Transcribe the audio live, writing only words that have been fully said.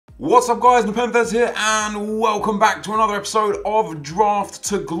What's up guys, NepentheZ here and welcome back to another episode of Draft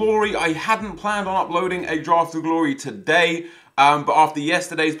to Glory. I hadn't planned on uploading a Draft to Glory today, but after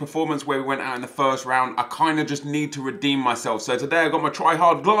yesterday's performance where we went out in the first round, I kind of just need to redeem myself. So today I got my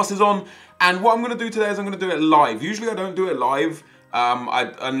try-hard glasses on, and what I'm going to do today is I'm going to do it live. Usually I don't do it live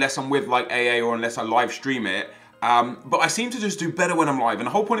unless I'm with like AA or unless I live stream it. But I seem to just do better when I'm live, and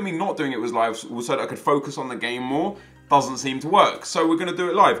the whole point of me not doing it was live was so that I could focus on the game more. Doesn't seem to work, so we're going to do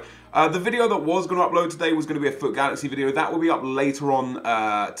it live. The video that was going to upload today was going to be a FUT Galaxy video. That will be up later on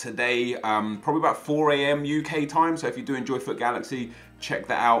today, probably about 4 AM UK time. So if you do enjoy FUT Galaxy, check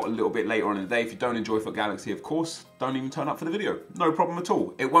that out a little bit later on in the day. If you don't enjoy FUT Galaxy, of course, don't even turn up for the video. No problem at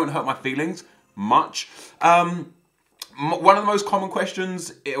all. It won't hurt my feelings much. One of the most common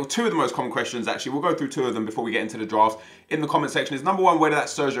questions, or two of the most common questions actually, we'll go through two of them before we get into the draft, in the comment section is number one, where did that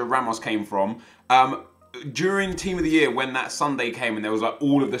Sergio Ramos came from? During Team of the Year, when that Sunday came and there was like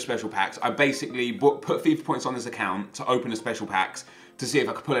all of the special packs, I basically put FIFA points on this account to open the special packs to see if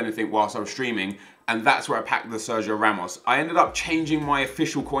I could pull anything whilst I was streaming, and that's where I packed the Sergio Ramos. I ended up changing my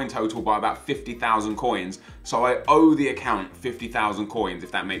official coin total by about 50,000 coins, so I owe the account 50,000 coins,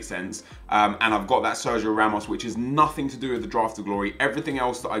 if that makes sense. And I've got that Sergio Ramos, which is nothing to do with the Draft to Glory. Everything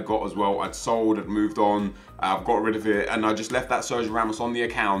else that I got as well, I'd sold, I'd moved on, I've got rid of it, and I just left that Sergio Ramos on the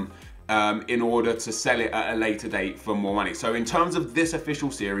account in order to sell it at a later date for more money. So in terms of this official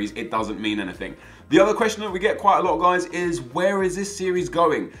series, it doesn't mean anything. The other question that we get quite a lot, guys, is where is this series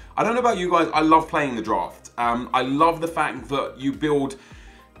going? I don't know about you guys, I love playing the draft. I love the fact that you build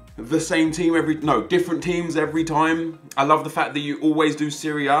the same team different teams every time. I love the fact that you always do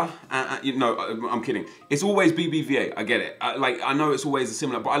Serie A. I'm kidding. It's always BBVA, I get it. I know it's always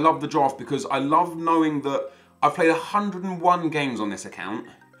similar, but I love the draft because I love knowing that I've played 101 games on this account.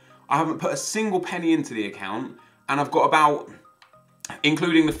 I haven't put a single penny into the account, and I've got about,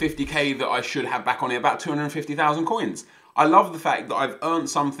 including the 50k that I should have back on it, about 250,000 coins. I love the fact that I've earned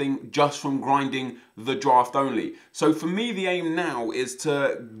something just from grinding the draft only. So for me, the aim now is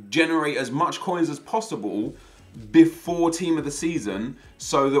to generate as much coins as possible before Team of the Season,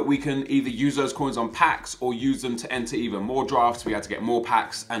 so that we can either use those coins on packs or use them to enter even more drafts. We had to get more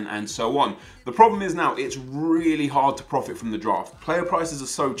packs and so on. The problem is now it's really hard to profit from the draft. Player prices are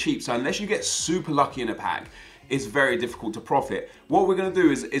so cheap, so unless you get super lucky in a pack, it's very difficult to profit. What we're going to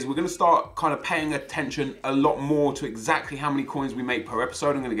do is we're going to start kind of paying attention a lot more to exactly how many coins we make per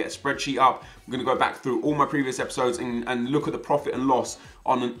episode. I'm going to get a spreadsheet up. I'm going to go back through all my previous episodes and look at the profit and loss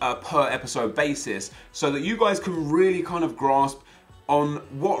on a per episode basis, so that you guys can really kind of grasp on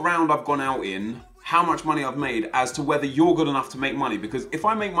what round I've gone out in, how much money I've made, as to whether you're good enough to make money. Because if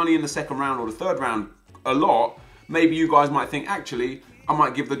I make money in the second round or the third round a lot, maybe you guys might think, actually, I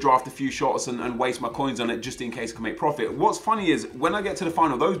might give the draft a few shots and waste my coins on it just in case I can make profit. What's funny is when I get to the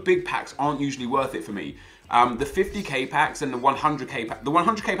final, those big packs aren't usually worth it for me. The 50k packs and the 100k packs, the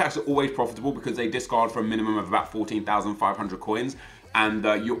 100k packs are always profitable because they discard for a minimum of about 14,500 coins. And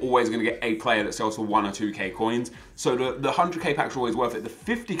you're always going to get a player that sells for 1 or 2k coins. So the 100k packs are always worth it. The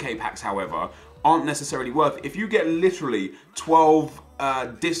 50k packs, however, aren't necessarily worth it. If you get literally 12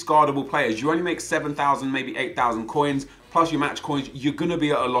 discardable players, you only make 7,000, maybe 8,000 coins, plus your match coins, you're going to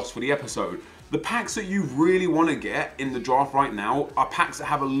be at a loss for the episode. The packs that you really want to get in the draft right now are packs that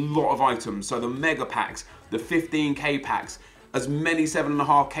have a lot of items. So the mega packs, the 15k packs, as many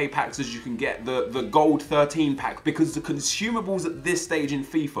 7.5k packs as you can get, the gold 13 pack, because the consumables at this stage in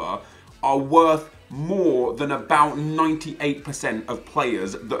FIFA are worth more than about 98% of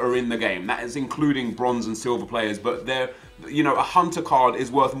players that are in the game. That is including bronze and silver players, but they're, you know, a hunter card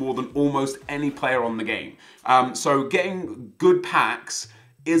is worth more than almost any player on the game. So getting good packs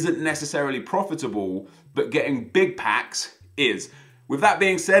isn't necessarily profitable, but getting big packs is. With that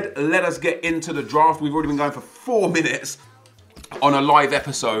being said, let us get into the draft. We've already been going for 4 minutes on a live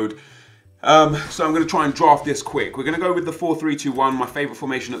episode. So I'm going to try and draft this quick. We're going to go with the 4-3-2-1, my favourite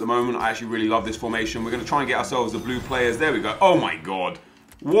formation at the moment. I actually really love this formation. We're going to try and get ourselves the blue players. There we go. Oh my god.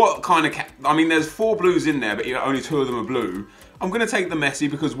 What kind of... I mean, there's 4 blues in there, but only 2 of them are blue. I'm going to take the Messi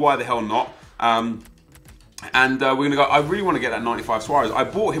because why the hell not? We're going to go... I really want to get that 95 Suarez. I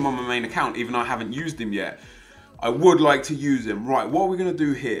bought him on my main account, even though I haven't used him yet. I would like to use him. Right, what are we going to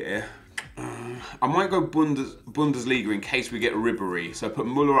do here? I might go Bundesliga in case we get a Ribery. So put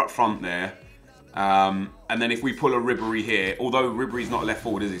Muller up front there. And then if we pull a Ribery here, although Ribery's not left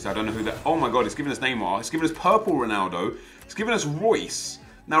forward, is he? So I don't know who that... Oh my god, it's giving us Neymar. It's giving us purple Ronaldo. It's giving us Royce.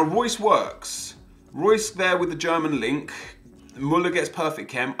 Now, Royce works. Royce there with the German link. Muller gets perfect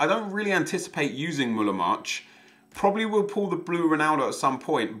chem. I don't really anticipate using Muller much. Probably will pull the blue Ronaldo at some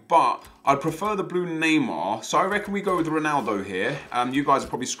point, but I'd prefer the blue Neymar. So I reckon we go with Ronaldo here. You guys are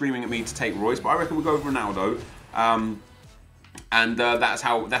probably screaming at me to take Royce, but I reckon we go with Ronaldo.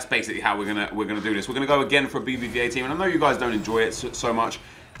 That's basically how we're gonna do this. We're gonna go again for a BBVA team, and I know you guys don't enjoy it so much,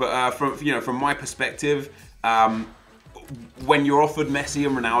 but from my perspective, when you're offered Messi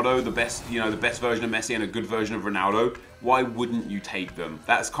and Ronaldo, the best version of Messi and a good version of Ronaldo, why wouldn't you take them?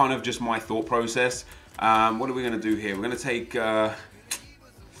 That's kind of just my thought process. What are we going to do here? We're going to take... we're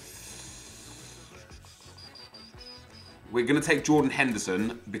going to take Jordan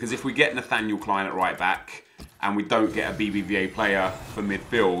Henderson, because if we get Nathaniel Klein at right back and we don't get a BBVA player for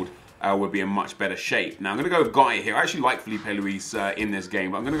midfield, we'll be in much better shape. Now I'm going to go with Guy here. I actually like Felipe Luis in this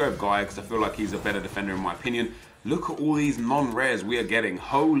game, but I'm going to go with Guy because I feel like he's a better defender in my opinion. Look at all these non-rares we are getting.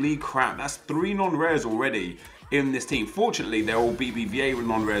 Holy crap, that's 3 non-rares already in this team. Fortunately, they're all BBVA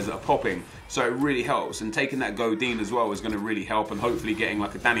non-rares that are popping, so it really helps. And taking that Godin as well is going to really help, and hopefully getting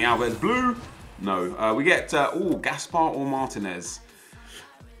like a Dani Alves blue. No, we get, Gaspar or Martinez.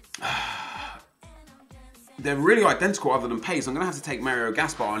 They're really identical other than pace. I'm going to have to take Mario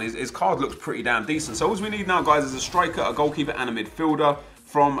Gaspar, and his card looks pretty damn decent. So all we need now, guys, is a striker, a goalkeeper, and a midfielder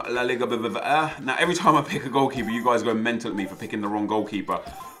from La Liga. Now, every time I pick a goalkeeper, you guys go mental at me for picking the wrong goalkeeper.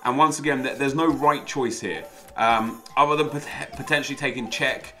 And once again, there's no right choice here, other than potentially taking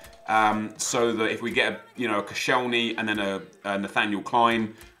Czech, so that if we get a Koscielny and then a Nathaniel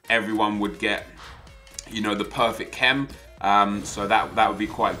Klein, everyone would get the perfect chem. So that would be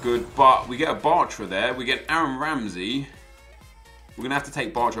quite good. But we get a Bartra there. We get Aaron Ramsey. We're gonna have to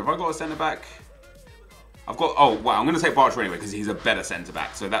take Bartra. Have I got a centre back? Oh wow, I'm gonna take Bartra anyway because he's a better centre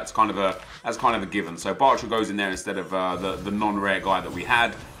back. So that's kind of a given. So Bartra goes in there instead of the non-rare guy that we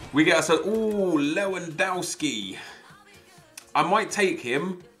had. We get ourselves Lewandowski. I might take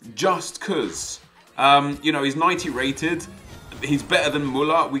him just because he's 90 rated. He's better than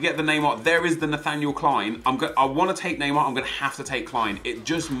Muller. We get the Neymar. There is the Nathaniel Klein. I want to take Neymar. I'm going to have to take Klein. It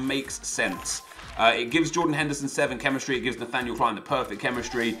just makes sense. It gives Jordan Henderson 7 chemistry. It gives Nathaniel Klein the perfect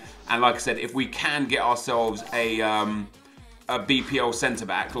chemistry. And like I said, if we can get ourselves a BPL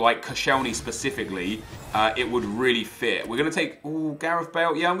centre-back, like Koscielny specifically, it would really fit. We're going to take Gareth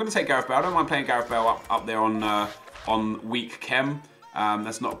Bale. Yeah, I'm going to take Gareth Bale. I don't mind playing Gareth Bale up there on weak chem.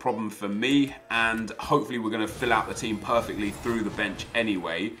 That's not a problem for me, and hopefully we're going to fill out the team perfectly through the bench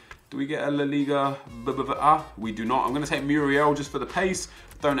anyway. Do we get a La Liga? We do not. I'm going to take Muriel just for the pace.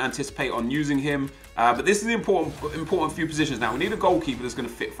 Don't anticipate on using him. But this is the important few positions now. We need a goalkeeper that's going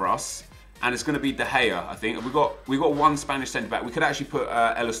to fit for us, and it's going to be De Gea, I think. We got one Spanish centre-back. We could actually put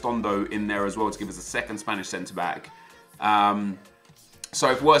Elizondo in there as well to give us a second Spanish centre-back. So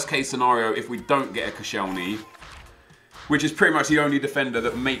if worst case scenario, if we don't get a Koscielny, which is pretty much the only defender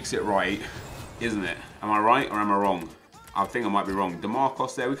that makes it right, isn't it? Am I right or am I wrong? I think I might be wrong.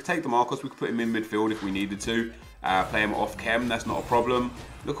 DeMarcos there. We could take DeMarcos. We could put him in midfield if we needed to. Play him off chem. That's not a problem.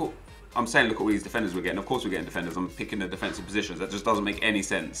 I'm saying look at all these defenders we're getting. Of course we're getting defenders. I'm picking the defensive positions. That just doesn't make any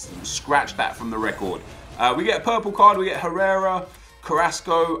sense. Scratch that from the record. We get a purple card. We get Herrera,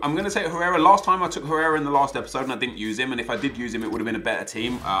 Carrasco. I'm going to take Herrera. Last time I took Herrera in the last episode and I didn't use him. And if I did use him, it would have been a better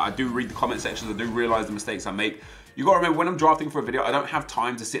team. I do read the comment sections. I do realise the mistakes I make. You got to remember, when I'm drafting for a video, I don't have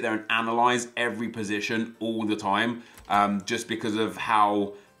time to sit there and analyze every position all the time, just because of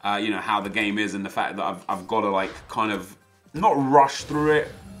how how the game is and the fact that I've got to like kind of not rush through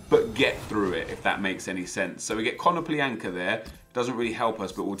it, but get through it, if that makes any sense. So we get Conor Plianka there. Doesn't really help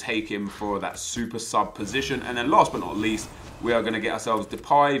us, but we'll take him for that super sub position. And then last but not least, we are going to get ourselves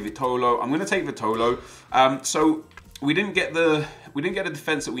Depay, Vitolo. I'm going to take Vitolo. So we didn't get the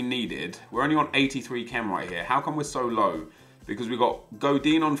defense that we needed. We're only on 83 chem right here. How come we're so low? Because we got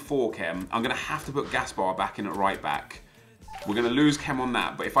Godin on 4 chem. I'm going to have to put Gaspar back in at right back. We're going to lose chem on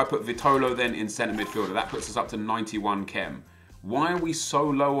that. But if I put Vitolo then in centre midfielder, that puts us up to 91 chem. Why are we so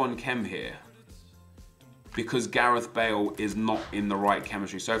low on chem here? Because Gareth Bale is not in the right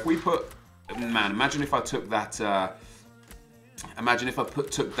chemistry. So if we put, man, imagine if I took that,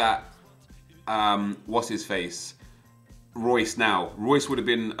 what's his face? Royce now. Royce would have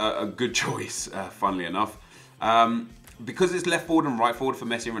been a good choice, funnily enough. Because it's left forward and right forward for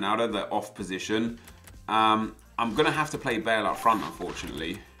Messi and Ronaldo, they're off position. I'm going to have to play Bale up front,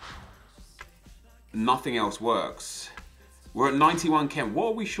 unfortunately. Nothing else works. We're at 91 chem. What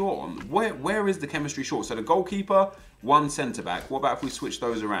are we short on? Where is the chemistry short? So the goalkeeper, 1 centre-back. What about if we switch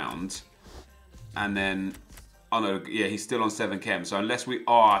those around? And then, oh no, yeah, he's still on 7 chem. So unless if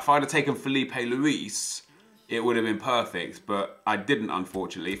I'd have taken Felipe Luis, it would have been perfect, but I didn't,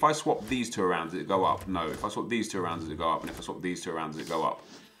 unfortunately. If I swap these 2 around, does it go up? No. If I swap these 2 around, does it go up? And if I swap these 2 around, does it go up?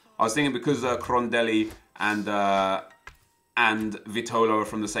 I was thinking because Crondelli and Vitolo are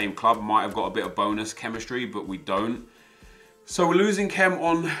from the same club, might have got a bit of bonus chemistry, but we don't. So we're losing chem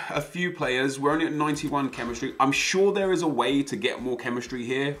on a few players. We're only at 91 chemistry. I'm sure there is a way to get more chemistry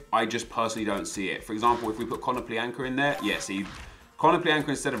here. I just personally don't see it. For example, if we put Conor Plianka in there, yeah, see, Conor Plianka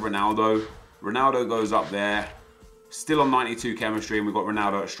instead of Ronaldo. Ronaldo goes up there, still on 92 chemistry, and we've got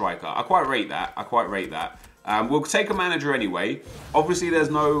Ronaldo at striker. I quite rate that. I quite rate that. We'll take a manager anyway. Obviously, there's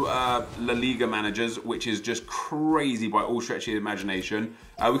no La Liga managers, which is just crazy by all stretch of the imagination.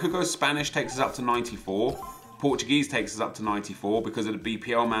 We could go Spanish, takes us up to 94. Portuguese takes us up to 94 because of the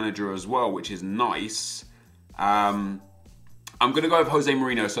BPL manager as well, which is nice. I'm going to go with Jose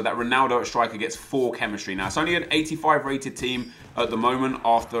Mourinho so that Ronaldo at striker gets 4 chemistry. Now, it's only an 85 rated team at the moment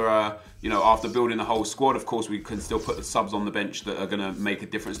after, you know, after building the whole squad. Of course, we can still put the subs on the bench that are going to make a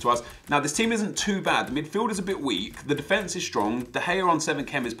difference to us. Now, this team isn't too bad. The midfield is a bit weak. The defense is strong. De Gea on 7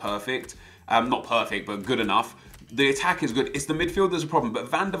 chem is perfect. Not perfect, but good enough. The attack is good. It's the midfield that's a problem, but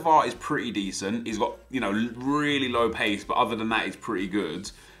Van der Vaart is pretty decent. He's got, you know, really low pace, but other than that, he's pretty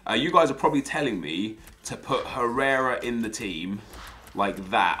good. You guys are probably telling me to put Herrera in the team like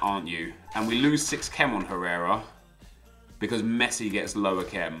that, aren't you? And we lose 6 chem on Herrera because Messi gets lower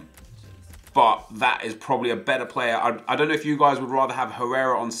chem. But that is probably a better player. I don't know if you guys would rather have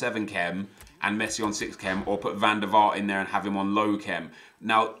Herrera on 7 chem and Messi on 6 chem, or put Van der Vaart in there and have him on low chem.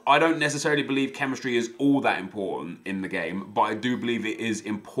 Now, I don't necessarily believe chemistry is all that important in the game, but I do believe it is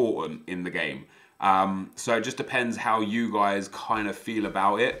important in the game. So it just depends how you guys kind of feel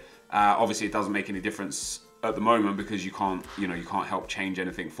about it. Obviously, it doesn't make any difference at the moment because you can't, you know, you can't help change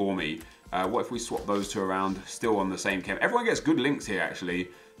anything for me. What if we swap those two around, still on the same chem? Everyone gets good links here, actually.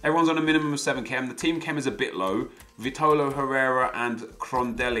 Everyone's on a minimum of 7 chem. The team chem is a bit low. Vitolo, Herrera, and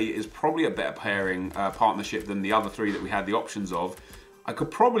Crondelli is probably a better pairing partnership than the other 3 that we had the options of. I could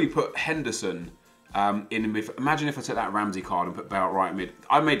probably put Henderson in mid. Imagine if I took that Ramsey card and put Bale right mid.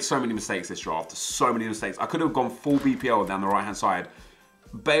 I made so many mistakes this draft. So many mistakes. I could have gone full BPL down the right-hand side.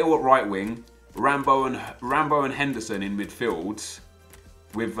 Bale at right wing, Rambo and Henderson in midfield,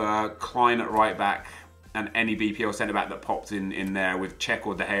 with Klein at right back, and any BPL centre-back that popped in there with Cech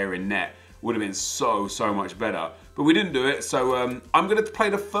or De Gea in net would have been so much better. But we didn't do it, so I'm going to play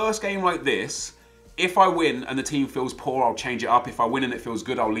the first game like this. If I win and the team feels poor, I'll change it up. If I win and it feels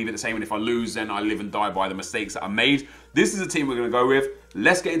good, I'll leave it the same. And if I lose, then I live and die by the mistakes that I made. This is the team we're going to go with.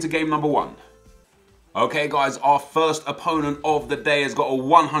 Let's get into game number 1. Okay, guys, our first opponent of the day has got a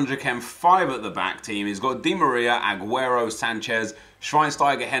 100 chem 5 at the back team. He's got Di Maria, Aguero, Sanchez,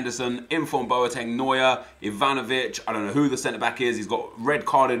 Schweinsteiger, Henderson, Inform, Boateng, Neuer, Ivanovic. I don't know who the centre-back is. He's got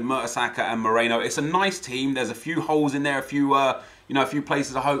red-carded Mertesacker and Moreno. It's a nice team. There's a few holes in there, a few, you know, a few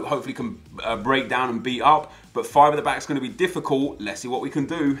places I hopefully can break down and beat up. But 5 at the back is going to be difficult. Let's see what we can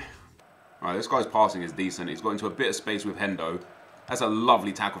do. All right, this guy's passing is decent. He's got into a bit of space with Hendo. That's a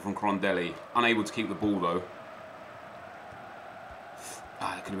lovely tackle from Crondelli. Unable to keep the ball, though.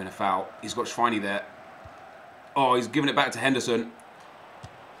 Ah, that could have been a foul. He's got Schweini there. Oh, he's giving it back to Henderson.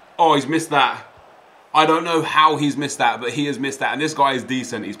 Oh, he's missed that. I don't know how he's missed that, but he has missed that. And this guy is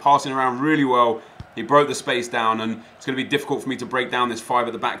decent. He's passing around really well. He broke the space down, and it's going to be difficult for me to break down this 5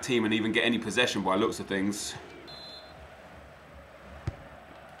 at the back team and even get any possession by looks of things.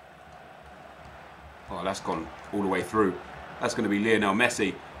 Oh, that's gone all the way through. That's going to be Lionel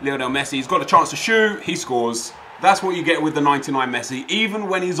Messi. Lionel Messi, he's got a chance to shoot. He scores. That's what you get with the 99 Messi. Even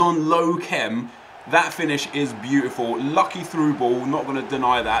when he's on low chem, that finish is beautiful. Lucky through ball, not going to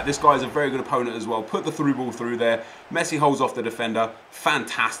deny that. This guy is a very good opponent as well. Put the through ball through there. Messi holds off the defender.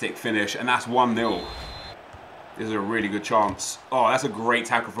 Fantastic finish, and that's 1-0. This is a really good chance. Oh, that's a great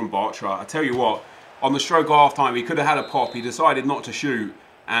tackle from Bartra. I tell you what, on the stroke of half time, he could have had a pop. He decided not to shoot.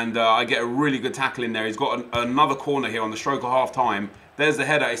 And I get a really good tackle in there. He's got another corner here on the stroke of half time. There's the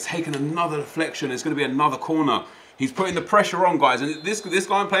header. It's taken another deflection. It's going to be another corner. He's putting the pressure on, guys. And this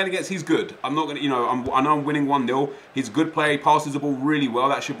guy I'm playing against, he's good. I'm not going to, you know, I know I'm winning 1-0. He's a good player. He passes the ball really well.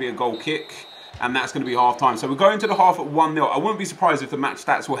 That should be a goal kick. And that's going to be half time. So we're going to the half at 1-0. I wouldn't be surprised if the match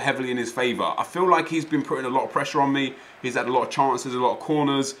stats were heavily in his favour. I feel like he's been putting a lot of pressure on me. He's had a lot of chances, a lot of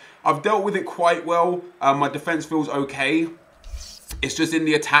corners. I've dealt with it quite well. My defence feels okay. It's just in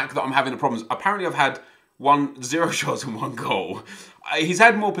the attack that I'm having the problems. Apparently, I've had 0 shots and 1 goal. He's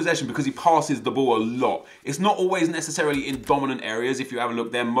had more possession because he passes the ball a lot. It's not always necessarily in dominant areas. If you have a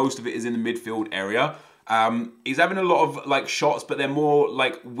look there, most of it is in the midfield area. He's having a lot of like shots, but they're more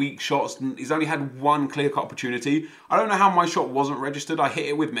like weak shots. He's only had one clear-cut opportunity. I don't know how my shot wasn't registered. I hit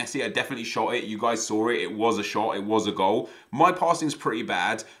it with Messi. I definitely shot it. You guys saw it. It was a shot. It was a goal. My passing's pretty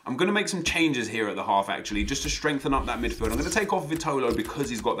bad. I'm going to make some changes here at the half, actually, just to strengthen up that midfield. I'm going to take off Vitolo because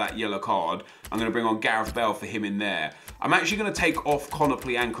he's got that yellow card. I'm going to bring on Gareth Bale for him in there. I'm actually going to take off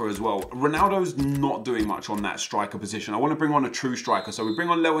Konoplyanka as well. Ronaldo's not doing much on that striker position. I want to bring on a true striker. So we bring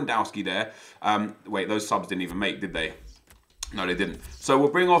on Lewandowski there. Wait, those subs didn't even make, did they? No, they didn't. So we'll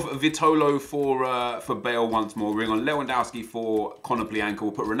bring off Vitolo for Bale once more. We'll bring on Lewandowski for Konoplyanka.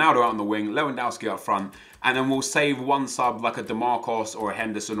 We'll put Ronaldo out on the wing, Lewandowski up front, and then we'll save one sub like a DeMarcos or a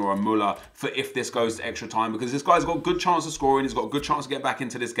Henderson or a Muller for if this goes to extra time, because this guy's got a good chance of scoring. He's got a good chance to get back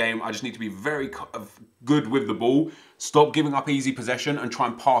into this game. I just need to be very good with the ball, stop giving up easy possession, and try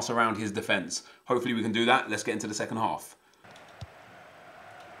and pass around his defence. Hopefully we can do that. Let's get into the second half.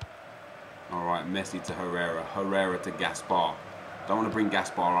 All right, Messi to Herrera, Herrera to Gaspar. Don't want to bring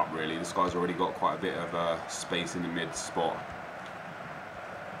Gaspar up, really. This guy's already got quite a bit of space in the mid spot.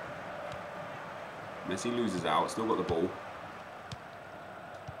 Messi loses out, still got the ball.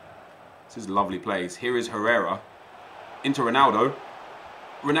 This is lovely plays. Here is Herrera into Ronaldo.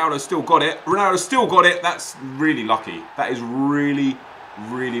 Ronaldo's still got it. Ronaldo's still got it. That's really lucky. That is really,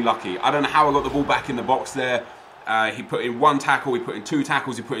 really lucky. I don't know how I got the ball back in the box there. He put in one tackle, he put in two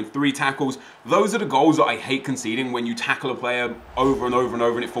tackles, he put in three tackles. Those are the goals that I hate conceding, when you tackle a player over and over and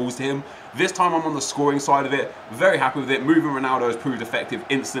over and it falls to him. This time I'm on the scoring side of it. Very happy with it. Moving Ronaldo has proved effective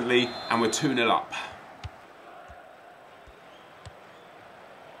instantly, and we're 2-0 up.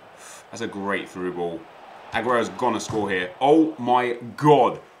 That's a great through ball. Aguero's gonna score here. Oh my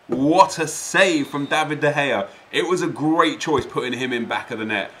God. What a save from David De Gea. It was a great choice putting him in back of the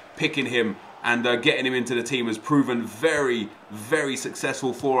net, picking him, and getting him into the team has proven very, very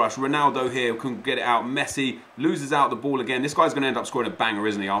successful for us. Ronaldo here couldn't get it out. Messi loses out the ball again. This guy's going to end up scoring a banger,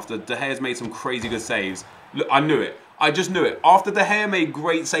 isn't he? After De Gea's made some crazy good saves. Look, I knew it. I just knew it. After De Gea made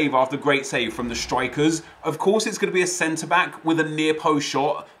great save after great save from the strikers, of course it's going to be a centre-back with a near-post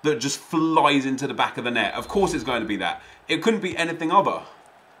shot that just flies into the back of the net. Of course it's going to be that. It couldn't be anything other.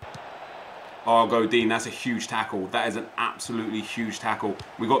 Oh, go Dean, that's a huge tackle. That is an absolutely huge tackle.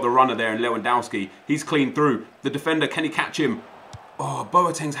 We got the runner there in Lewandowski. He's clean through. The defender, can he catch him? Oh,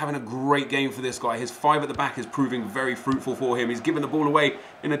 Boateng's having a great game for this guy. His 5 at the back is proving very fruitful for him. He's giving the ball away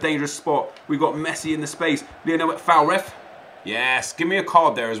in a dangerous spot. We've got Messi in the space. Lionel, foul, ref? Yes, give me a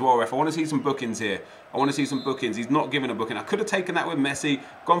card there as well, ref. I want to see some bookings here. I want to see some bookings. He's not giving a booking. I could have taken that with Messi,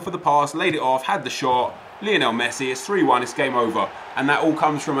 gone for the pass, laid it off, had the shot. Lionel Messi, it's 3-1, it's game over. And that all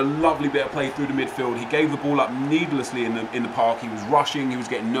comes from a lovely bit of play through the midfield. He gave the ball up needlessly in the park. He was rushing, he was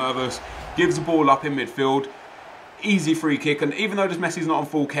getting nervous. Gives the ball up in midfield. Easy free kick. And even though this Messi's not on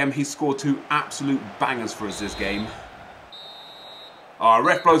full chem, he's scored 2 absolute bangers for us this game.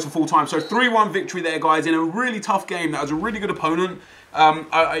 Ref blows for full time. So 3-1 victory there, guys, in a really tough game. That was a really good opponent.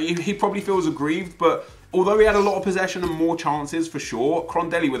 He probably feels aggrieved, but although he had a lot of possession and more chances for sure,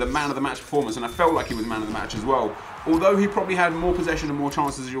 Crondelli with a man of the match performance, and I felt like he was man of the match as well. Although he probably had more possession and more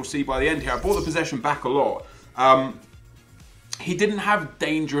chances, as you'll see by the end here. I brought the possession back a lot. He didn't have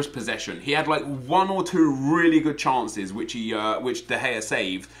dangerous possession. He had like 1 or 2 really good chances, which De Gea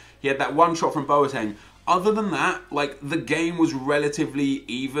saved. He had that one shot from Boateng. Other than that, like, the game was relatively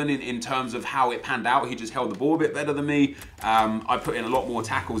even in terms of how it panned out. He just held the ball a bit better than me. I put in a lot more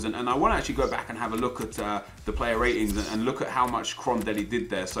tackles, and I want to actually go back and have a look at the player ratings and look at how much Crondelli did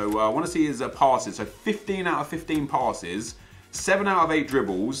there. So I want to see his passes. So 15 out of 15 passes, 7 out of 8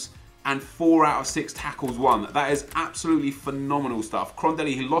 dribbles, and 4 out of 6 tackles won. That is absolutely phenomenal stuff.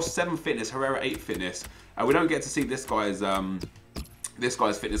 Crondelli, he lost 7 fitness, Herrera 8 fitness. We don't get to see this guy's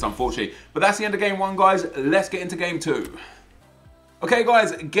fitness, unfortunately. But that's the end of game 1, guys. Let's get into game 2. Okay,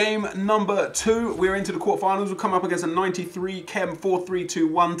 guys, game number 2. We're into the quarterfinals. We'll come up against a 93 chem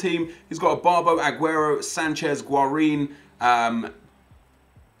 4-3-2-1 team. He's got a Barbo, Aguero, Sanchez, Guarin,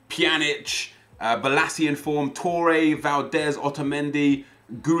 Pjanic, Balassi in form, Torre, Valdez, Otamendi,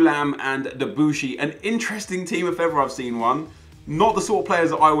 Gulam, and Debuchy. An interesting team if ever I've seen one. Not the sort of players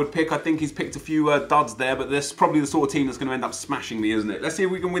that I would pick. I think he's picked a few duds there, but this is probably the sort of team that's going to end up smashing me, isn't it? Let's see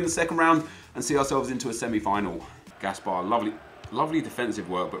if we can win the second round and see ourselves into a semi-final. Gaspar, lovely defensive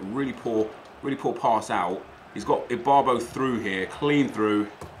work, but really poor pass out. He's got Ibarbo through here, clean through.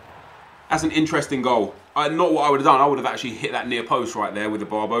 That's an interesting goal. Not what I would have done. I would have actually hit that near post right there with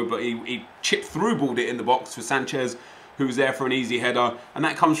Ibarbo, but he chipped through balled it in the box for Sanchez, who was there for an easy header, and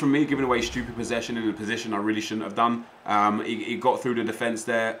that comes from me giving away stupid possession in a position I really shouldn't have done. He got through the defence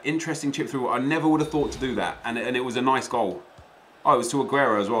there. Interesting chip through. I never would have thought to do that, and it was a nice goal. Oh, it was to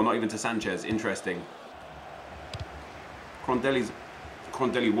Aguero as well, not even to Sanchez. Interesting.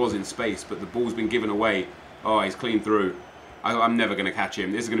 Crondelli was in space, but the ball's been given away. Oh, he's clean through. I'm never going to catch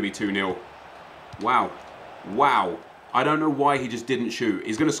him. This is going to be 2-0. Wow. Wow. I don't know why he just didn't shoot.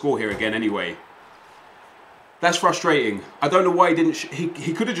 He's going to score here again anyway. That's frustrating. I don't know why he didn't.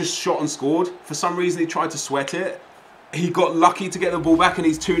 He could have just shot and scored. For some reason, he tried to sweat it. He got lucky to get the ball back, and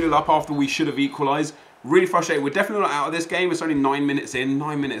he's 2-0 up after we should have equalised. Really frustrating. We're definitely not out of this game. It's only 9 minutes in.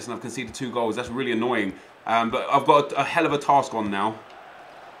 9 minutes, and I've conceded 2 goals. That's really annoying. But I've got a hell of a task on now.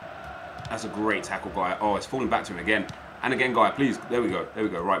 That's a great tackle, guy. Oh, it's falling back to him again. And again, guy, please. There we go. There we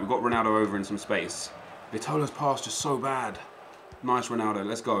go. Right, we've got Ronaldo over in some space. Vitolo's pass just so bad. Nice, Ronaldo.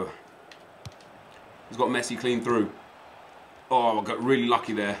 Let's go. He's got Messi clean through. Oh, I got really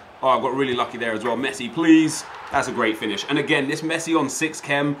lucky there. Oh, I got really lucky there as well. Messi, please. That's a great finish. And again, this Messi on 6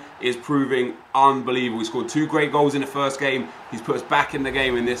 chem is proving unbelievable. He scored 2 great goals in the first game. He's put us back in the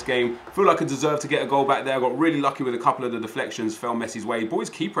game in this game. I feel like I deserve to get a goal back there. I got really lucky with a couple of the deflections. Fell Messi's way. Brought his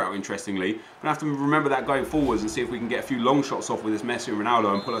keeper out, interestingly. Going to have to remember that going forwards and see if we can get a few long shots off with this Messi and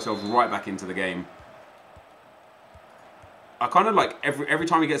Ronaldo and pull ourselves right back into the game. I kind of like, every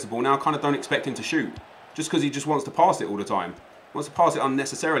time he gets the ball now, I kind of don't expect him to shoot. Just because he just wants to pass it all the time. Wants to pass it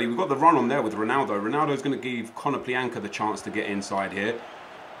unnecessarily. We've got the run on there with Ronaldo. Ronaldo's going to give Conor Plianka the chance to get inside here.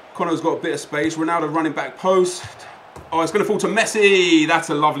 Conor's got a bit of space. Ronaldo running back post. Oh, it's going to fall to Messi. That's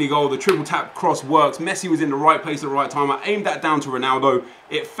a lovely goal. The triple tap cross works. Messi was in the right place at the right time. I aimed that down to Ronaldo.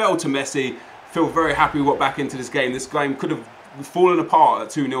 It fell to Messi. Feel very happy we got back into this game. This game could have fallen apart at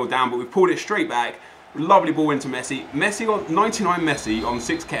 2-0 down, but we pulled it straight back. Lovely ball into Messi. Messi on 99 Messi on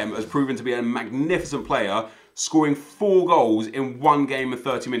 6 chem has proven to be a magnificent player, scoring 4 goals in 1 game of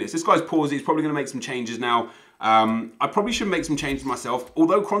 30 minutes. This guy's paused. He's probably going to make some changes now. I probably should make some changes myself.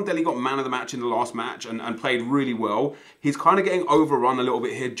 Although Crondelli got man of the match in the last match and played really well, he's kind of getting overrun a little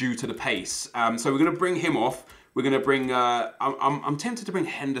bit here due to the pace. So we're going to bring him off. We're going to bring. I'm tempted to bring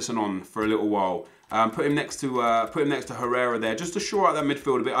Henderson on for a little while. Put him next to Herrera there, just to shore out that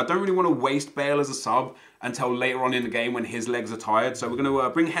midfield a bit. I don't really want to waste Bale as a sub until later on in the game when his legs are tired. So we're going to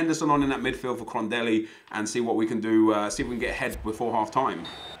bring Henderson on in that midfield for Crondelli and see what we can do. See if we can get ahead before half time.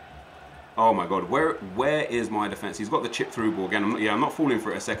 Oh my God, where is my defense? He's got the chip through ball again. I'm not falling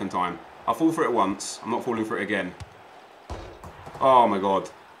for it a second time. I'll fall for it once. I'm not falling for it again. Oh my God.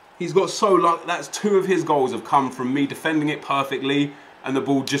 He's got so lucky. That's 2 of his goals have come from me defending it perfectly and the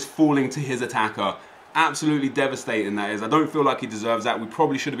ball just falling to his attacker. Absolutely devastating that is. I don't feel like he deserves that. We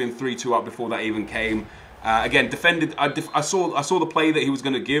probably should have been 3-2 up before that even came. Again, defended. I saw the play that he was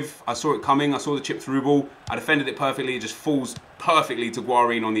going to give. I saw it coming. I saw the chip through ball. I defended it perfectly. It just falls perfectly to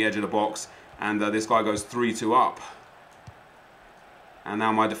Guarín on the edge of the box, and this guy goes 3-2 up. And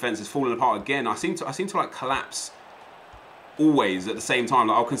now my defense is falling apart again. I seem to like collapse always at the same time.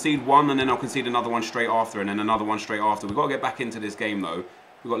 Like I'll concede one and then I'll concede another one straight after and then another one straight after. We've got to get back into this game though.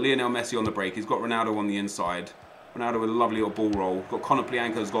 We've got Lionel Messi on the break. He's got Ronaldo on the inside. Ronaldo with a lovely little ball roll. We've got Conor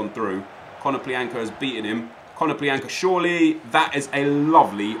Plianka has gone through. Conor Plianka has beaten him. Conor Plianka, surely that is a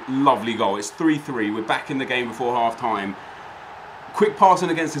lovely, lovely goal. It's 3-3. We're back in the game before half time. Quick passing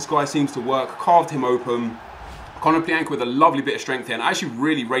against this guy seems to work. Carved him open. Conor Plianka with a lovely bit of strength here. And I actually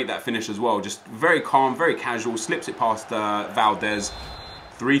really rate that finish as well. Just very calm, very casual. Slips it past Valdez.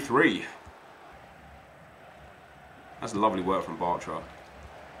 3-3. That's lovely work from Bartra.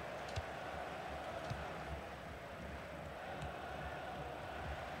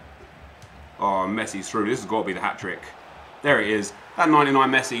 Oh, Messi's through. This has got to be the hat-trick. There it is. That 99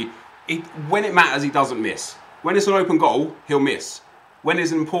 Messi. When it matters, he doesn't miss. When it's an open goal, he'll miss. When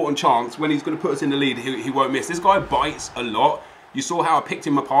it's an important chance, when he's going to put us in the lead, he won't miss. This guy bites a lot. You saw how I picked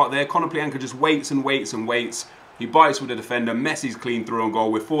him apart there. Conor Plianka just waits and waits and waits. He bites with the defender. Messi's clean through on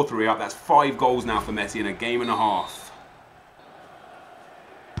goal. We're 4-3 up. That's 5 goals now for Messi in a game and a half.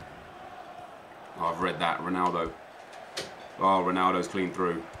 Oh, I've read that. Ronaldo. Oh, Ronaldo's clean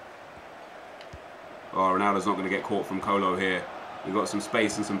through. Oh, Ronaldo's not going to get caught from Colo here. We've got some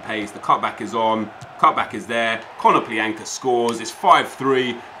space and some pace. The cutback is on. Cutback is there. Conor Plianka scores. It's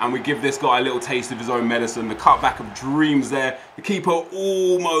 5-3. And we give this guy a little taste of his own medicine. The cutback of dreams there. The keeper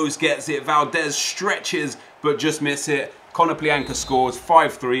almost gets it. Valdez stretches, but just miss it. Conor Plianka scores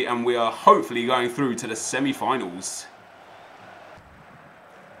 5-3. And we are hopefully going through to the semi-finals.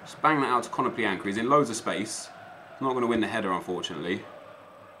 Just bang that out to Conor Plianka. He's in loads of space. Not going to win the header, unfortunately.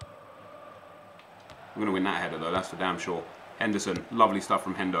 I'm going to win that header, though. That's for damn sure. Henderson, lovely stuff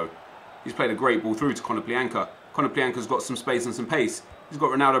from Hendo. He's played a great ball through to Conor Plianka. Conor Plianka's got some space and some pace. He's got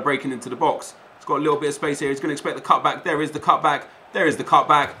Ronaldo breaking into the box. He's got a little bit of space here. He's going to expect the cutback. There is the cutback. There is the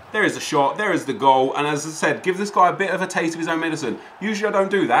cutback, there is the shot, there is the goal, and as I said, give this guy a bit of a taste of his own medicine. Usually I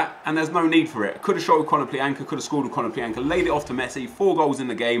don't do that, and there's no need for it. Could have shot with Konoplyanka, could have scored with Konoplyanka, laid it off to Messi, 4 goals in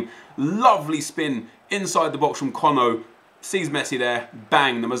the game. Lovely spin inside the box from Kono, sees Messi there,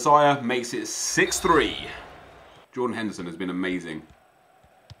 bang, the Messiah makes it 6-3. Jordan Henderson has been amazing.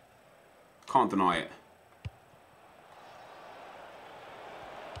 Can't deny it.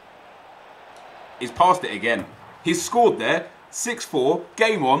 He's passed it again. He's scored there. 6-4,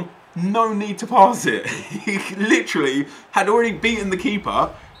 game on, no need to pass it. He literally had already beaten the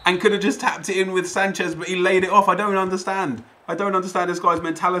keeper and could have just tapped it in with Sanchez, but he laid it off. I don't understand. I don't understand this guy's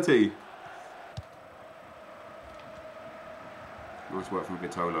mentality. Nice work from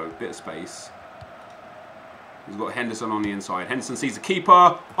Vitolo, bit of space. He's got Henderson on the inside. Henderson sees the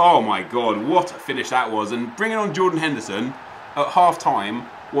keeper. Oh my God, what a finish that was. And bringing on Jordan Henderson at half-time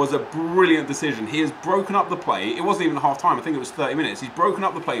was a brilliant decision. He has broken up the play. It wasn't even half-time. I think it was 30 minutes. He's broken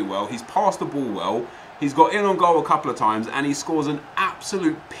up the play well. He's passed the ball well. He's got in on goal a couple of times, and he scores an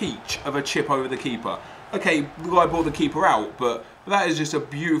absolute peach of a chip over the keeper. Okay, the guy brought the keeper out, but that is just a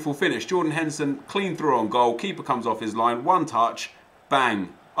beautiful finish. Jordan Henderson, clean through on goal. Keeper comes off his line. One touch.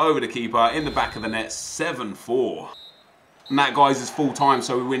 Bang. Over the keeper. In the back of the net. 7-4. And that, guys, is full time.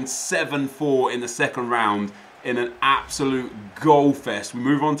 So we win 7-4 in the second round, in an absolute goal fest. We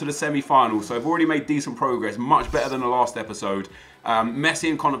move on to the semi-finals, so I've already made decent progress, much better than the last episode. Messi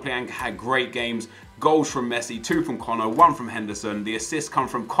and Konoplyanka had great games. Goals from Messi, 2 from Kono, 1 from Henderson. The assists come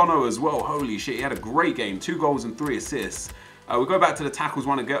from Kono as well. Holy shit, he had a great game. 2 goals and 3 assists. We go back to the tackles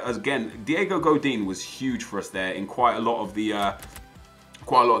one again. Diego Godin was huge for us there in quite a lot of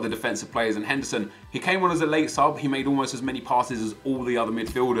the defensive players, and Henderson, he came on as a late sub. He made almost as many passes as all the other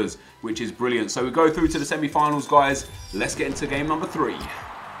midfielders, which is brilliant. So we go through to the semi-finals, guys. Let's get into game number 3.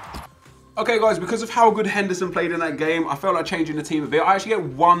 Okay, guys, because of how good Henderson played in that game, I felt like changing the team a bit. I actually get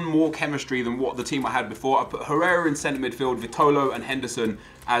one more chemistry than what the team I had before. I put Herrera in centre midfield, Vitolo and Henderson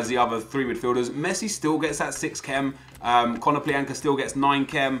as the other 3 midfielders. Messi still gets that 6 chem. Konoplyanka still gets 9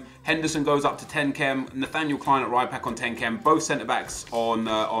 chem. Henderson goes up to 10 chem. Nathaniel Klein at right back on 10 chem. Both centre backs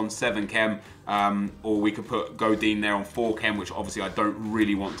on 7 chem. Or we could put Godin there on 4 chem, which obviously I don't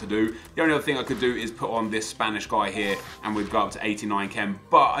really want to do. The only other thing I could do is put on this Spanish guy here, and we'd go up to 89 chem.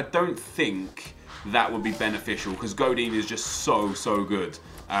 But I don't think that would be beneficial because Godin is just so good.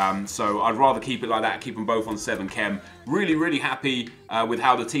 So I'd rather keep it like that, keep them both on 7 chem. Really happy with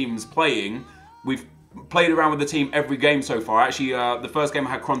how the team's playing. We've played around with the team every game so far. Actually, the first game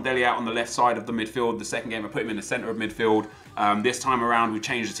I had Crondelli out on the left side of the midfield. The second game I put him in the centre of midfield. This time around we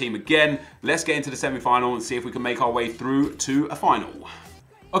changed the team again. Let's get into the semi-final and see if we can make our way through to a final.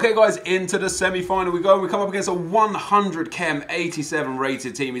 Okay, guys, into the semi-final we go. We come up against a 100 chem, 87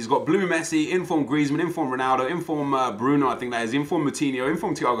 rated team. He's got blue Messi, inform Griezmann, inform Ronaldo, inform Bruno, I think that is, inform Moutinho,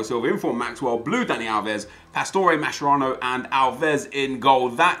 inform Thiago Silva, inform Maxwell, blue Dani Alves, Pastore, Mascherano, and Alves in goal.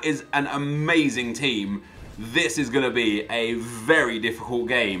 That is an amazing team. This is going to be a very difficult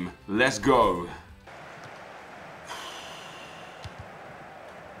game. Let's go.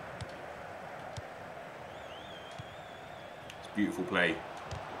 It's beautiful play.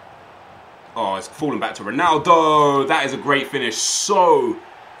 Oh, it's falling back to Ronaldo. That is a great finish. So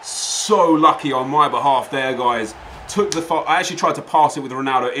lucky on my behalf there, guys. I actually tried to pass it with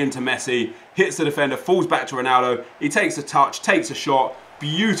Ronaldo into Messi. Hits the defender, falls back to Ronaldo. He takes a touch, takes a shot.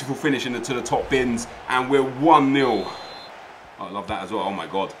 Beautiful finish into the top bins. And we're 1-0. Oh, I love that as well. Oh, my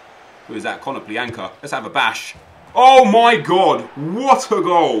God. Who is that? Konoplyanka. Let's have a bash. Oh, my God. What a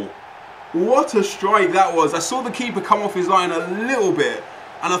goal. What a strike that was. I saw the keeper come off his line a little bit.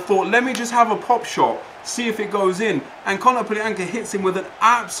 And I thought, let me just have a pop shot, see if it goes in. And Konoplyanka hits him with an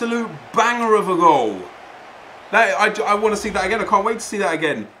absolute banger of a goal. I want to see that again. I can't wait to see that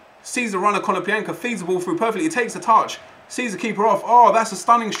again. Sees the runner, Konoplyanka feeds the ball through perfectly. He takes the touch, sees the keeper off. Oh, that's a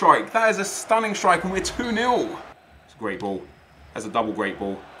stunning strike. That is a stunning strike, and we're 2-0. It's a great ball. That's a double great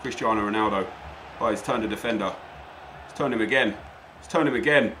ball. Cristiano Ronaldo. Oh, he's turned the defender. He's turned him again. He's turned him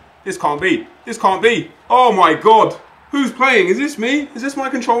again. This can't be. This can't be. Oh, my God. Who's playing? Is this me? Is this my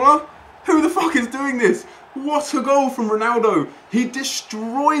controller? Who the fuck is doing this? What a goal from Ronaldo. He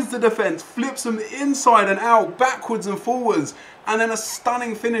destroys the defence, flips them inside and out, backwards and forwards, and then a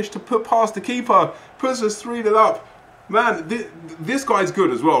stunning finish to put past the keeper. Puts us 3-0 up. Man, this guy's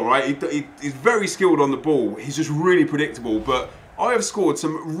good as well, right? He's very skilled on the ball. He's just really predictable, but I have scored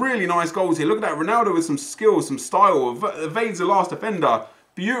some really nice goals here. Look at that, Ronaldo with some skill, some style. Evades the last defender.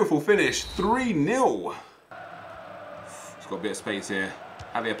 Beautiful finish, 3-0. Got a bit of space here.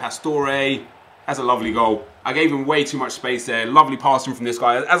 Javier Pastore. That's a lovely goal. I gave him way too much space there. Lovely passing from this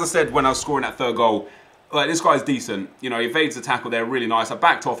guy. As I said when I was scoring that third goal, Like, this guy's decent. You know, he evades the tackle there, really nice. I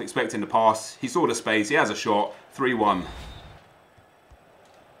backed off expecting the pass. He saw the space. He has a shot. 3-1.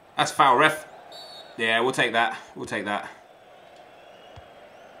 That's foul, ref. Yeah, we'll take that. We'll take that.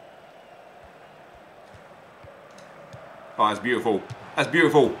 Oh, that's beautiful. That's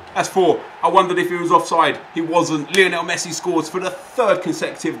beautiful. That's 4. I wondered if he was offside. He wasn't. Lionel Messi scores for the 3rd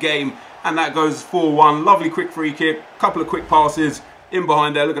consecutive game. And that goes 4-1. Lovely quick free kick. Couple of quick passes. In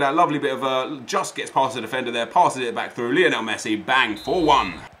behind there, look at that lovely bit of just gets past the defender there, passes it back through. Lionel Messi, bang,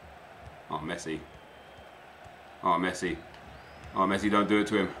 4-1. Oh, Messi. Oh, Messi. Oh, Messi, don't do it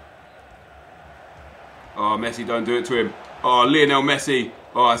to him. Oh, Messi, don't do it to him. Oh, Lionel Messi.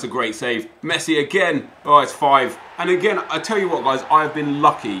 Oh, that's a great save. Messi again. Oh, it's 5. And again, I tell you what, guys, I've been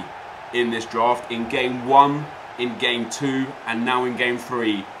lucky in this draft in game 1, in game 2, and now in game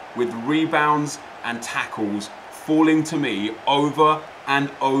 3, with rebounds and tackles falling to me over and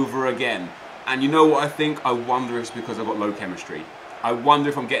over again. And you know what I think? I wonder if it's because I've got low chemistry. I wonder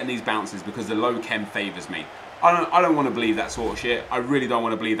if I'm getting these bounces because the low chem favours me. I don't want to believe that sort of shit. I really don't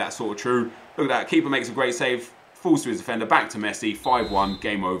want to believe that sort of true. Look at that. Keeper makes a great save. Falls to his defender. Back to Messi. 5-1.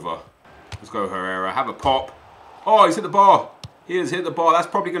 Game over. Let's go, Herrera. Have a pop. Oh, he's hit the bar. He has hit the bar. That's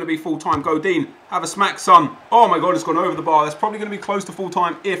probably going to be full-time. Go, Dean. Have a smack, son. Oh, my God. It's gone over the bar. That's probably going to be close to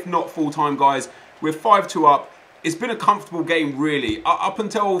full-time, if not full-time, guys. We're 5-2 up. It's been a comfortable game, really. Up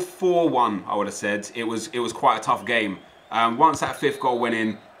until 4-1, I would have said, it was quite a tough game. Once that 5th goal went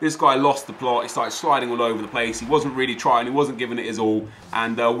in, this guy lost the plot. He started sliding all over the place. He wasn't really trying. He wasn't giving it his all.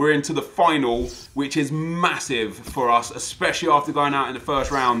 And we're into the final, which is massive for us, especially after going out in the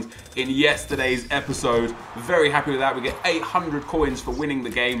first round in yesterday's episode. Very happy with that. We get 800 coins for winning the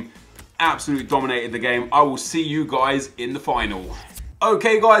game. Absolutely dominated the game. I will see you guys in the final.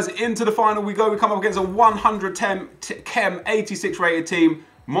 Okay, guys, into the final we go. We come up against a 110 Chem 86 rated team.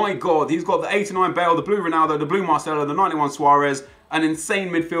 My God, he's got the 89 Bale, the blue Ronaldo, the blue Marcelo, the 91 Suarez, an insane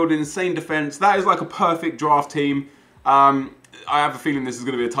midfield, an insane defense. That is like a perfect draft team. I have a feeling this is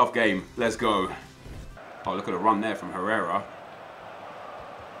going to be a tough game. Let's go. Oh, look at the run there from Herrera.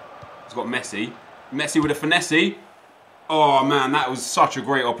 He's got Messi. Messi with a finesse. Oh, man, that was such a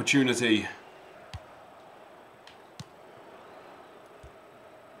great opportunity.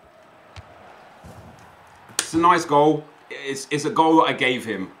 It's a nice goal. It's a goal that I gave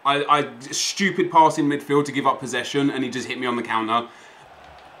him. I stupid pass in midfield to give up possession, and he just hit me on the counter.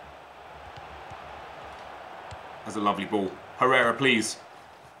 That's a lovely ball. Herrera, please.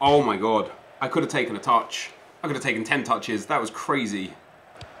 Oh my God. I could have taken a touch. I could have taken 10 touches. That was crazy.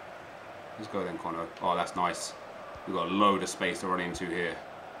 Let's go then, Connor. Oh, that's nice. We've got a load of space to run into here.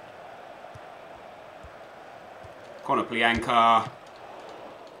 Connor Plianka.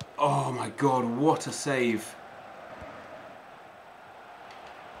 Oh my God, what a save.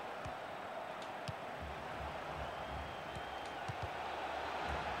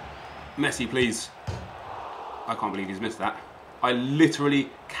 Messi, please. I can't believe he's missed that. I literally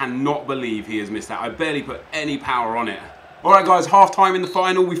cannot believe he has missed that. I barely put any power on it. Alright guys, half time in the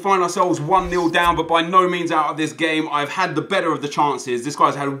final. We find ourselves 1-0 down, but by no means out of this game. I've had the better of the chances. This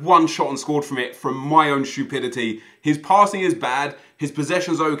guy's had one shot and scored from it from my own stupidity. His passing is bad. His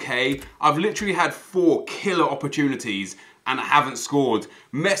possession's okay. I've literally had 4 killer opportunities and I haven't scored.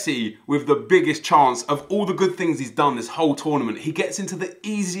 Messi with the biggest chance of all the good things he's done this whole tournament. He gets into the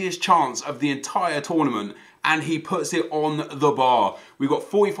easiest chance of the entire tournament and he puts it on the bar. We've got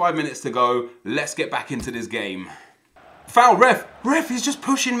 45 minutes to go. Let's get back into this game. Foul, ref. Ref, he's just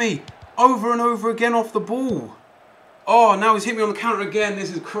pushing me over and over again off the ball. Oh, now he's hit me on the counter again.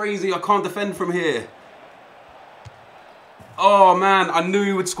 This is crazy. I can't defend from here. Oh, man. I knew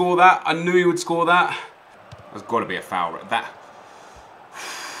he would score that. I knew he would score that. There's got to be a foul. That.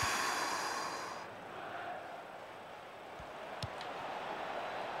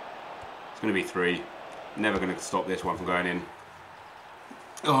 It's going to be 3. Never going to stop this one from going in.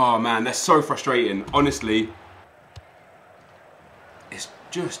 Oh, man. They're so frustrating. Honestly. It's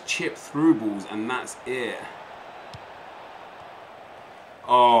just chip through balls and that's it.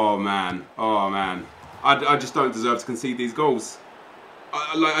 Oh, man. Oh, man. I just don't deserve to concede these goals.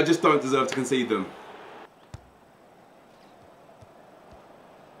 I just don't deserve to concede them.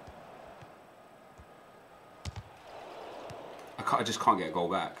 I just can't get a goal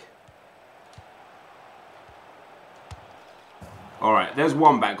back. Alright, there's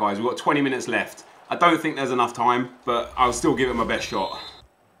one back, guys. We've got 20 minutes left. I don't think there's enough time, but I'll still give it my best shot.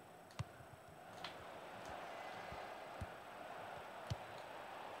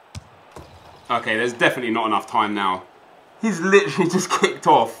 Okay, there's definitely not enough time now. He's literally just kicked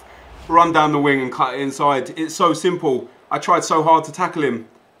off, run down the wing and cut it inside. It's so simple. I tried so hard to tackle him.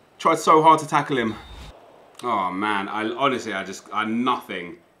 Oh man, honestly,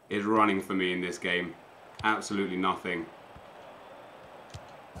 nothing is running for me in this game. Absolutely nothing.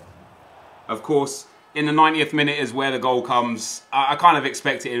 Of course, in the 90th minute is where the goal comes. I kind of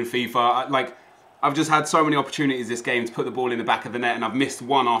expect it in FIFA. I've just had so many opportunities this game to put the ball in the back of the net, and I've missed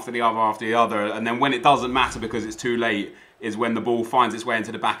one after the other. And then when it doesn't matter because it's too late, is when the ball finds its way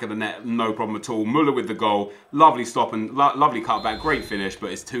into the back of the net. No problem at all. Muller with the goal. Lovely stop and lovely cutback. Great finish,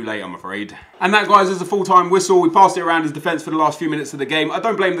 but it's too late, I'm afraid. And that, guys, is a full-time whistle. We passed it around his defence for the last few minutes of the game. I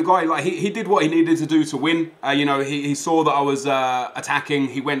don't blame the guy. Like, he did what he needed to do to win. You know, he saw that I was attacking.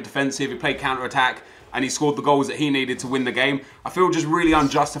 He went defensive. He played counter-attack. And he scored the goals that he needed to win the game. I feel just really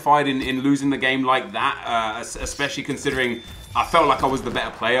unjustified in losing the game like that, especially considering I felt like I was the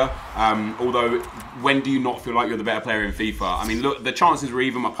better player. Although, when do you not feel like you're the better player in FIFA? I mean, look, the chances were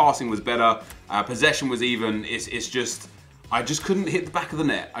even, my passing was better, possession was even. It's just, I just couldn't hit the back of the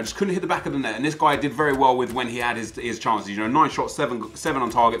net. I just couldn't hit the back of the net. And this guy did very well with when he had his chances. You know, 9 shots, 7 on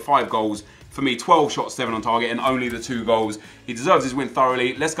target, 5 goals. For me, 12 shots, 7 on target, and only the 2 goals. He deserves his win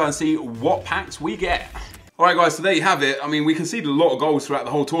thoroughly. Let's go and see what packs we get. All right, guys, so there you have it. I mean, we conceded a lot of goals throughout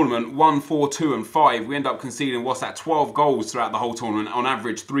the whole tournament. 1, 4, 2, and 5. We end up conceding, what's that, 12 goals throughout the whole tournament. On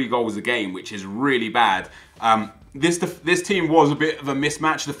average, 3 goals a game, which is really bad. This team was a bit of a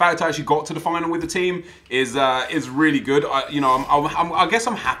mismatch. The fact I actually got to the final with the team is really good. I guess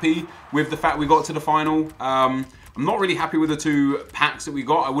I'm happy with the fact we got to the final. I'm not really happy with the 2 packs that we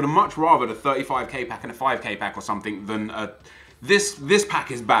got. I would have much rather a 35k pack and a 5k pack or something than this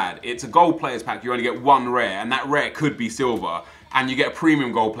pack is bad. It's a gold players pack. You only get 1 rare, and that rare could be silver. And you get a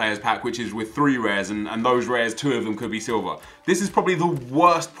premium gold players pack, which is with 3 rares, and those rares, 2 of them could be silver. This is probably the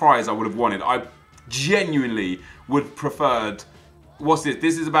worst prize I would have wanted. I genuinely would preferred, what's this?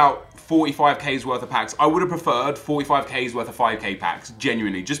 This is about 45k's worth of packs. I would have preferred 45k's worth of 5k packs,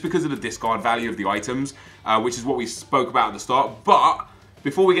 genuinely, just because of the discard value of the items, which is what we spoke about at the start. But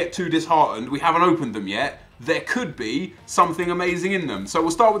before we get too disheartened, we haven't opened them yet. There could be something amazing in them. So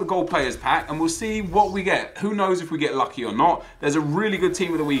we'll start with the gold players pack and we'll see what we get. Who knows if we get lucky or not. There's a really good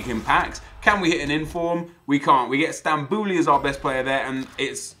team of the week in packs. Can we hit an inform? We can't. We get Stambouli as our best player there, and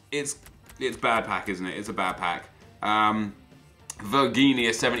it's bad pack, isn't it? It's a bad pack. Vergini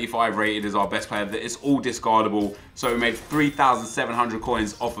is 75 rated as our best player. It's all discardable. So we made 3,700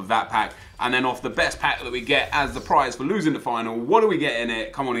 coins off of that pack. And then off the best pack that we get as the prize for losing the final, what do we get in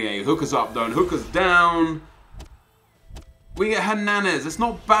it? Come on, EA, hook us up, don't hook us down. We get Hernandez. It's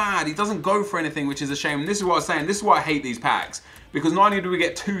not bad. He doesn't go for anything, which is a shame. And this is what I was saying. This is why I hate these packs. Because not only do we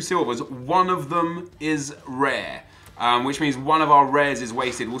get 2 silvers, one of them is rare. Which means one of our rares is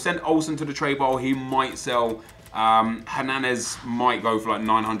wasted. We'll send Olsen to the trade pile. He might sell. Hernandez might go for like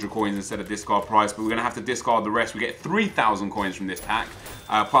 900 coins instead of discard price, but we're going to have to discard the rest. We get 3,000 coins from this pack,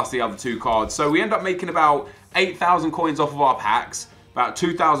 plus the other 2 cards. So we end up making about 8,000 coins off of our packs, about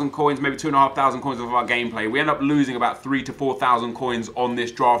 2,000 coins, maybe 2,500 coins off of our gameplay. We end up losing about 3,000 to 4,000 coins on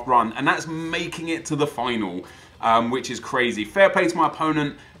this draft run, and that's making it to the final. Which is crazy. Fair play to my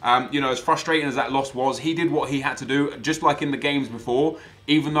opponent. You know, as frustrating as that loss was, he did what he had to do, just like in the games before.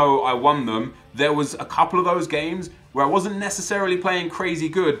 Even though I won them, there was a couple of those games where I wasn't necessarily playing crazy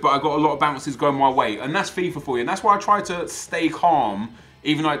good, but I got a lot of bounces going my way. And that's FIFA for you. And that's why I try to stay calm,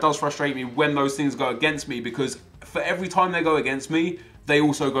 even though it does frustrate me when those things go against me, because for every time they go against me, they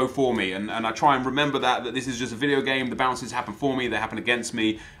also go for me, and I try and remember that this is just a video game. The bounces happen for me, they happen against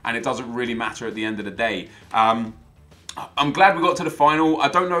me, and it doesn't really matter at the end of the day. I'm glad we got to the final. I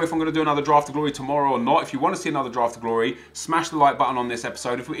don't know if I'm going to do another Draft to Glory tomorrow or not. If you want to see another Draft to Glory, smash the like button on this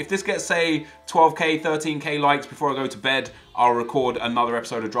episode. If this gets, say, 12k, 13k likes before I go to bed, I'll record another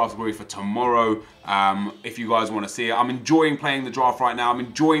episode of Draft to Glory for tomorrow, if you guys want to see it. I'm enjoying playing the draft right now. I'm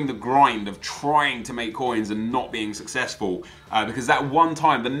enjoying the grind of trying to make coins and not being successful, because that one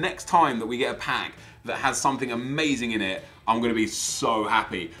time, the next time that we get a pack that has something amazing in it, I'm going to be so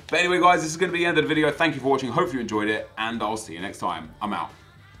happy. But anyway, guys, this is going to be the end of the video. Thank you for watching. Hope you enjoyed it, and I'll see you next time. I'm out.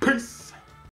 Peace.